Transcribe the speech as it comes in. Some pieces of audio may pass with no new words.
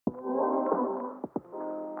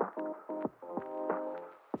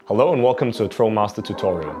Hello and welcome to a TrolMaster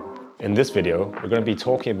tutorial. In this video, we're going to be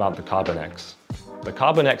talking about the Carbon-X. The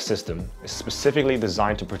Carbon-X system is specifically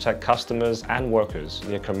designed to protect customers and workers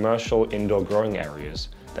near commercial indoor growing areas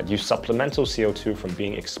that use supplemental CO2 from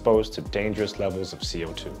being exposed to dangerous levels of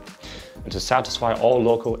CO2, and to satisfy all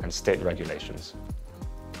local and state regulations.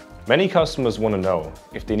 Many customers want to know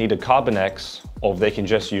if they need a Carbon-X or if they can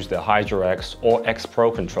just use their Hydro-X or X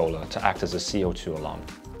Pro controller to act as a CO2 alarm.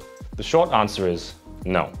 The short answer is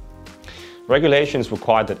no. Regulations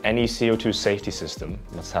require that any CO2 safety system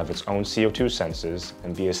must have its own CO2 sensors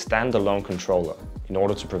and be a standalone controller in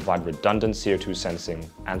order to provide redundant CO2 sensing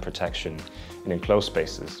and protection in enclosed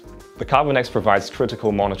spaces. The Carbon-X provides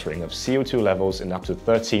critical monitoring of CO2 levels in up to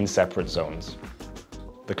 13 separate zones.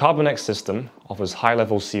 The Carbon-X system offers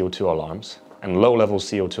high-level CO2 alarms and low-level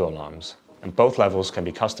CO2 alarms, and both levels can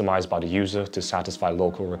be customized by the user to satisfy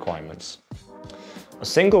local requirements. A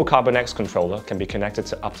single Carbon-X controller can be connected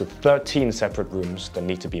to up to 13 separate rooms that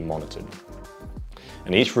need to be monitored.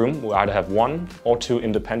 And each room will either have one or two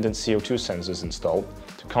independent CO2 sensors installed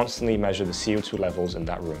to constantly measure the CO2 levels in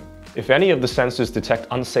that room. If any of the sensors detect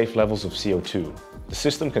unsafe levels of CO2, the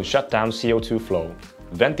system can shut down CO2 flow,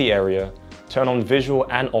 vent the area, turn on visual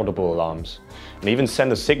and audible alarms, and even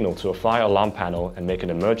send a signal to a fire alarm panel and make an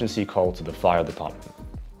emergency call to the fire department.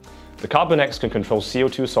 The Carbon-X can control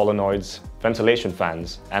CO2 solenoids, ventilation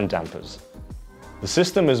fans, and dampers. The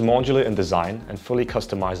system is modular in design and fully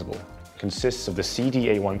customizable. It consists of the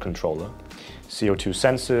CDA1 controller, CO2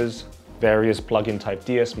 sensors, various plug-in type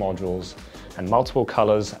DS modules, and multiple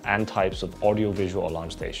colors and types of audio-visual alarm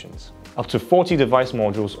stations. Up to 40 device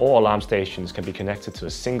modules or alarm stations can be connected to a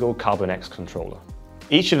single Carbon-X controller.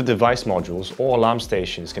 Each of the device modules or alarm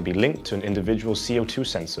stations can be linked to an individual CO2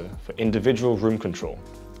 sensor for individual room control,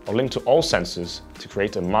 or linked to all sensors to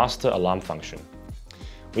create a master alarm function.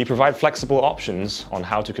 We provide flexible options on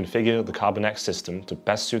how to configure the Carbon-X system to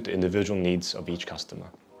best suit the individual needs of each customer.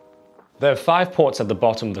 There are 5 ports at the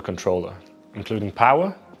bottom of the controller, including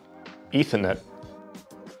power, Ethernet,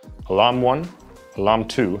 Alarm 1, Alarm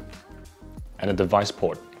 2, and a device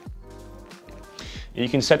port. You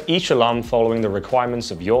can set each alarm following the requirements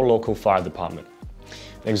of your local fire department.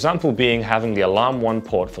 An example being having the Alarm 1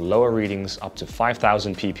 port for lower readings up to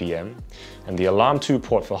 5,000 ppm and the Alarm 2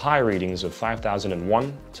 port for higher readings of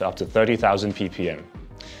 5,001 to up to 30,000 ppm.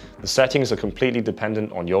 The settings are completely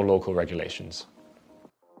dependent on your local regulations.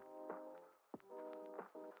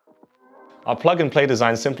 Our plug-and-play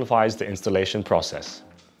design simplifies the installation process.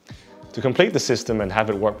 To complete the system and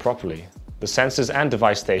have it work properly, the sensors and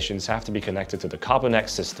device stations have to be connected to the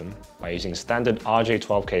Carbon-X system by using standard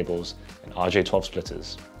RJ12 cables and RJ12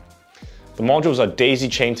 splitters. The modules are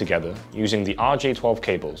daisy-chained together using the RJ12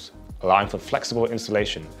 cables, allowing for flexible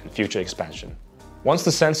installation and future expansion. Once the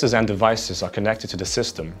sensors and devices are connected to the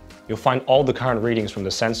system, you'll find all the current readings from the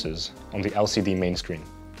sensors on the LCD main screen.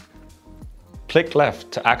 Click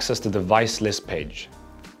left to access the device list page.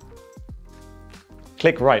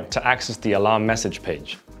 Click right to access the alarm message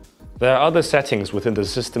page. There are other settings within the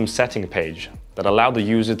system setting page that allow the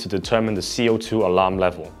user to determine the CO2 alarm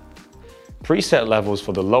level. Preset levels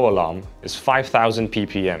for the low alarm is 5,000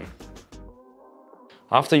 ppm.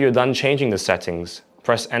 After you're done changing the settings,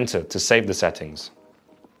 press Enter to save the settings.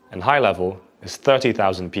 And high level is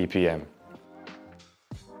 30,000 ppm.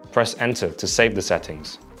 Press Enter to save the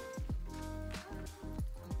settings.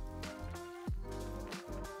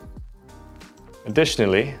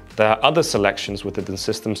 Additionally, there are other selections within the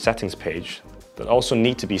system settings page that also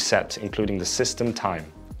need to be set, including the system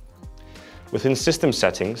time. Within system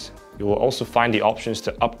settings, you will also find the options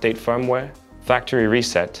to update firmware, factory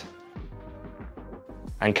reset,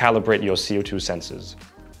 and calibrate your CO2 sensors.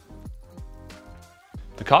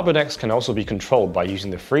 The Carbon-X can also be controlled by using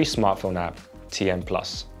the free smartphone app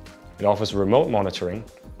TM+. It offers remote monitoring,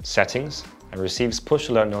 settings, and receives push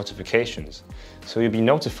alert notifications, so you'll be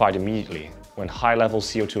notified immediately when high-level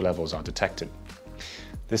CO2 levels are detected.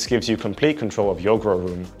 This gives you complete control of your grow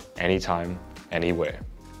room, anytime, anywhere.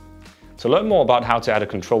 To learn more about how to add a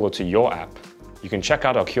controller to your app, you can check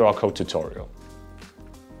out our QR code tutorial.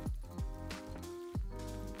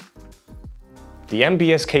 The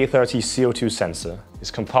MBS K30 CO2 sensor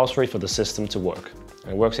is compulsory for the system to work,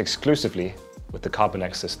 and works exclusively with the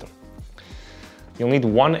Carbon-X system. You'll need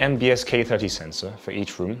one MBS K30 sensor for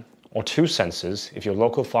each room, or 2 sensors if your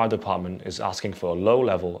local fire department is asking for a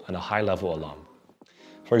low-level and a high-level alarm.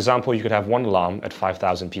 For example, you could have one alarm at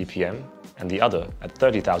 5,000 ppm and the other at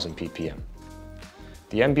 30,000 ppm.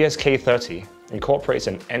 The MBS K30 incorporates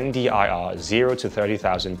an NDIR 0 to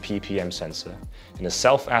 30,000 ppm sensor in a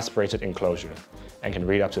self-aspirated enclosure and can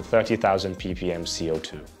read up to 30,000 ppm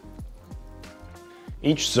CO2.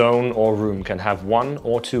 Each zone or room can have 1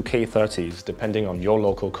 or 2 K30s depending on your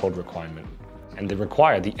local code requirement, and they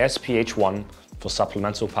require the SPH1 for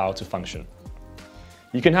supplemental power to function.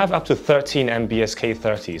 You can have up to 13 MBS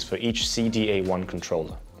K30s for each CDA1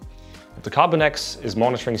 controller. If the Carbon-X is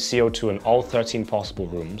monitoring CO2 in all 13 possible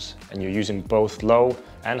rooms, and you're using both low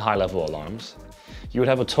and high level alarms, you would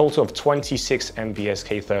have a total of 26 MBS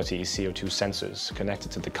K30 CO2 sensors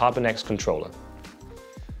connected to the Carbon-X controller,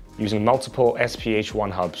 using multiple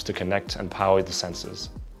SPH1 hubs to connect and power the sensors.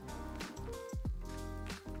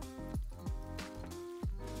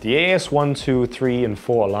 The AS1, 2, 3, and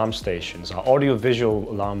 4 alarm stations are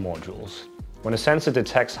audio-visual alarm modules. When a sensor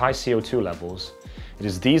detects high CO2 levels, it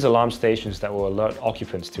is these alarm stations that will alert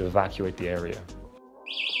occupants to evacuate the area.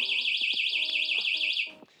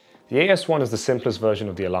 The AS1 is the simplest version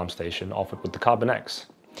of the alarm station offered with the Carbon-X.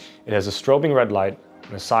 It has a strobing red light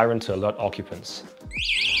and a siren to alert occupants.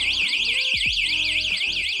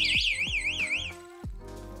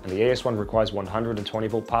 And the AS1 requires 120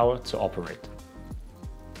 volt power to operate.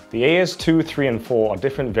 The AS2, 3, and 4 are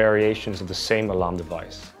different variations of the same alarm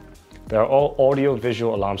device. They are all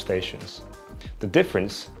audio-visual alarm stations. The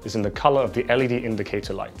difference is in the color of the LED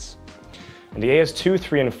indicator lights. And the AS2,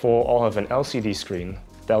 3, and 4 all have an LCD screen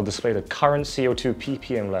that will display the current CO2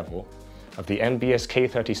 ppm level of the MBS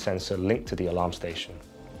K30 sensor linked to the alarm station.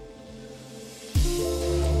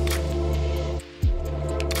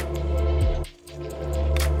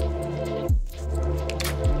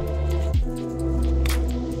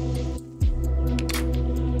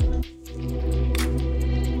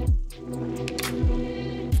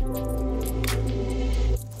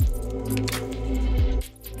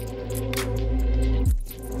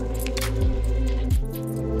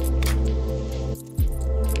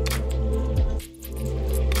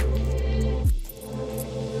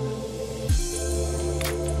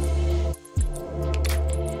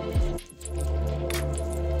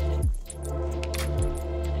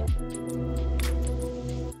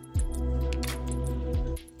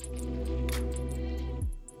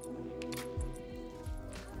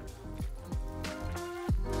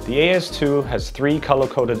 The AS2 has 3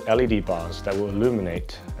 color-coded LED bars that will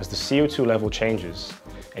illuminate as the CO2 level changes,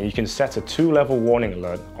 and you can set a 2-level warning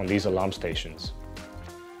alert on these alarm stations.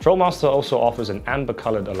 TrolMaster also offers an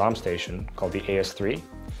amber-colored alarm station called the AS3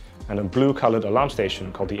 and a blue-colored alarm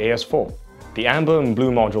station called the AS4. The amber and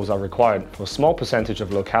blue modules are required for a small percentage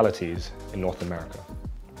of localities in North America.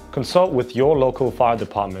 Consult with your local fire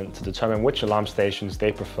department to determine which alarm stations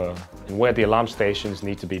they prefer and where the alarm stations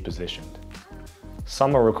need to be positioned.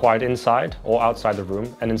 Some are required inside or outside the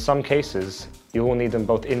room, and in some cases, you will need them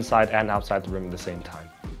both inside and outside the room at the same time.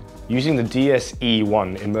 Using the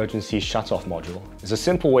DSE1 emergency shutoff module is a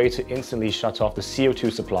simple way to instantly shut off the CO2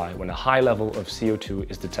 supply when a high level of CO2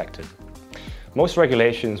 is detected. Most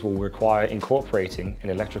regulations will require incorporating an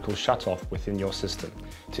electrical shutoff within your system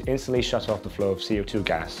to instantly shut off the flow of CO2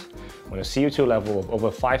 gas when a CO2 level of over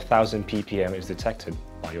 5,000 ppm is detected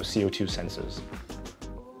by your CO2 sensors.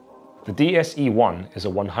 The DSE1 is a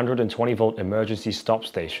 120 volt emergency stop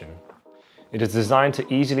station. It is designed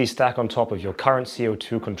to easily stack on top of your current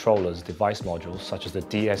CO2 controller's device modules such as the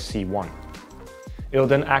DSC1. It will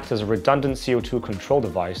then act as a redundant CO2 control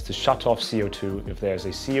device to shut off CO2 if there is a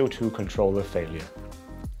CO2 controller failure.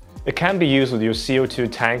 It can be used with your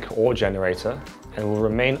CO2 tank or generator and will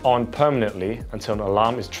remain on permanently until an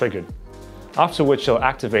alarm is triggered, after which it will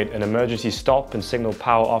activate an emergency stop and signal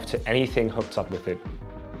power off to anything hooked up with it,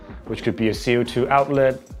 which could be a CO2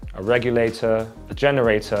 outlet, a regulator, a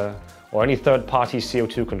generator, or any third-party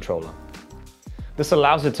CO2 controller. This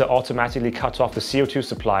allows it to automatically cut off the CO2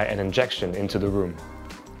 supply and injection into the room.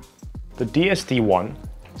 The DSD1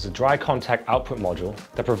 is a dry contact output module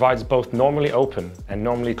that provides both normally open and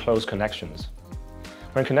normally closed connections.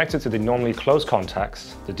 When connected to the normally closed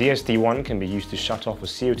contacts, the DSD1 can be used to shut off a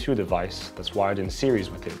CO2 device that's wired in series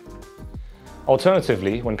with it.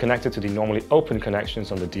 Alternatively, when connected to the normally open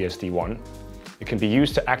connections on the DSD1, it can be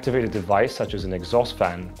used to activate a device such as an exhaust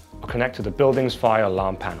fan or connect to the building's fire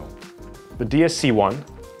alarm panel. The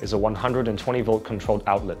DSC1 is a 120 volt controlled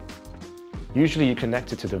outlet. Usually you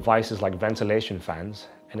connect it to devices like ventilation fans,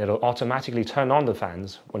 and it'll automatically turn on the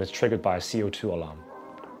fans when it's triggered by a CO2 alarm.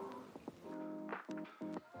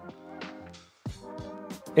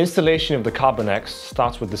 Installation of the Carbon-X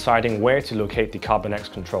starts with deciding where to locate the Carbon-X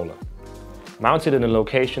controller. Mounted in a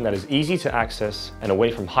location that is easy to access and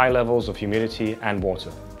away from high levels of humidity and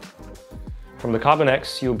water. From the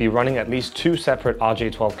Carbon-X, you'll be running at least 2 separate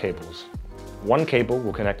RJ12 cables. One cable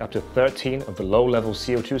will connect up to 13 of the low-level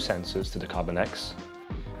CO2 sensors to the Carbon-X,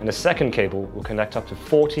 and a second cable will connect up to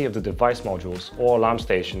 40 of the device modules or alarm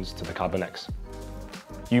stations to the Carbon-X.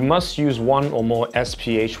 You must use one or more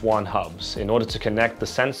SPH1 hubs in order to connect the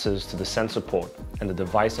sensors to the sensor port and the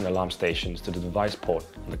device and alarm stations to the device port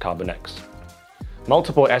on the Carbon-X.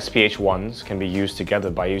 Multiple SPH1s can be used together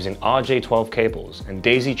by using RJ12 cables and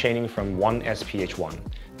daisy chaining from one SPH1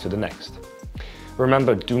 to the next.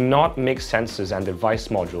 Remember, do not mix sensors and device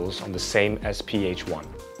modules on the same SPH1.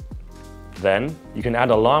 Then, you can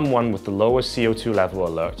add alarm 1 with the lower CO2 level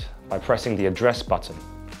alert by pressing the address button.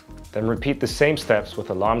 Then repeat the same steps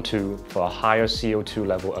with alarm 2 for a higher CO2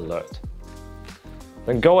 level alert.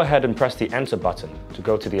 Then go ahead and press the enter button to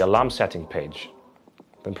go to the alarm setting page.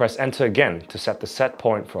 Then press enter again to set the set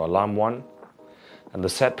point for alarm 1 and the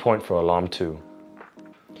set point for alarm 2.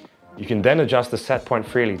 You can then adjust the set point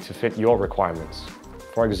freely to fit your requirements.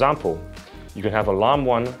 For example, you can have alarm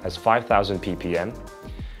 1 as 5,000 ppm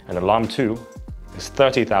and alarm 2 is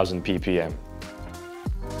 30,000 ppm.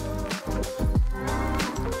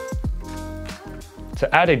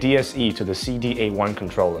 To add a DSE to the CDA1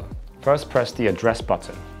 controller, first press the address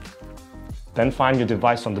button. Then find your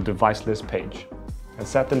device on the device list page and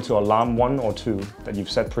set them to alarm 1 or 2 that you've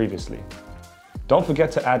set previously. Don't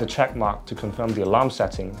forget to add a check mark to confirm the alarm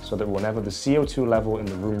setting so that whenever the CO2 level in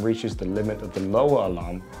the room reaches the limit of the lower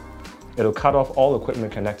alarm, it'll cut off all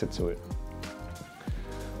equipment connected to it.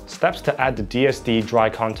 Steps to add the DSD dry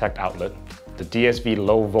contact outlet, the DSV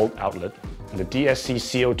low volt outlet, and the DSC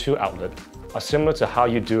CO2 outlet are similar to how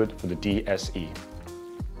you do it for the DSE.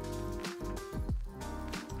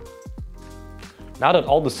 Now that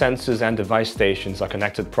all the sensors and device stations are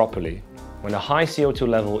connected properly, when a high CO2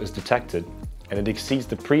 level is detected and it exceeds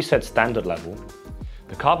the preset standard level,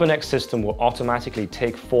 the Carbon-X system will automatically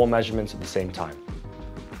take 4 measurements at the same time.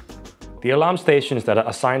 The alarm stations that are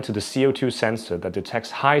assigned to the CO2 sensor that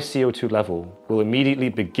detects high CO2 level will immediately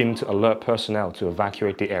begin to alert personnel to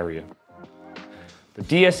evacuate the area.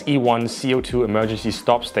 The DSE1 CO2 emergency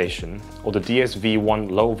stop station or the DSV1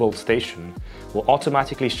 low volt station will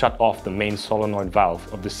automatically shut off the main solenoid valve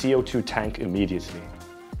of the CO2 tank immediately.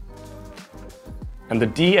 And the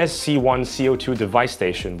DSC1 CO2 device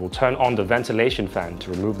station will turn on the ventilation fan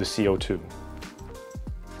to remove the CO2.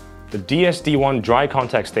 The DSD1 dry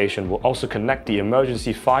contact station will also connect the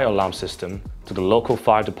emergency fire alarm system to the local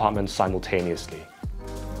fire department simultaneously.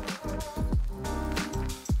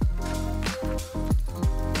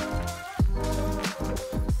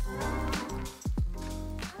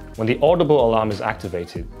 When the audible alarm is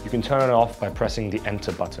activated, you can turn it off by pressing the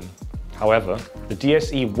enter button. However, the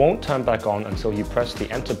DSE won't turn back on until you press the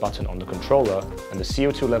enter button on the controller and the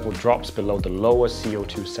CO2 level drops below the lower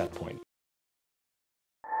CO2 set point.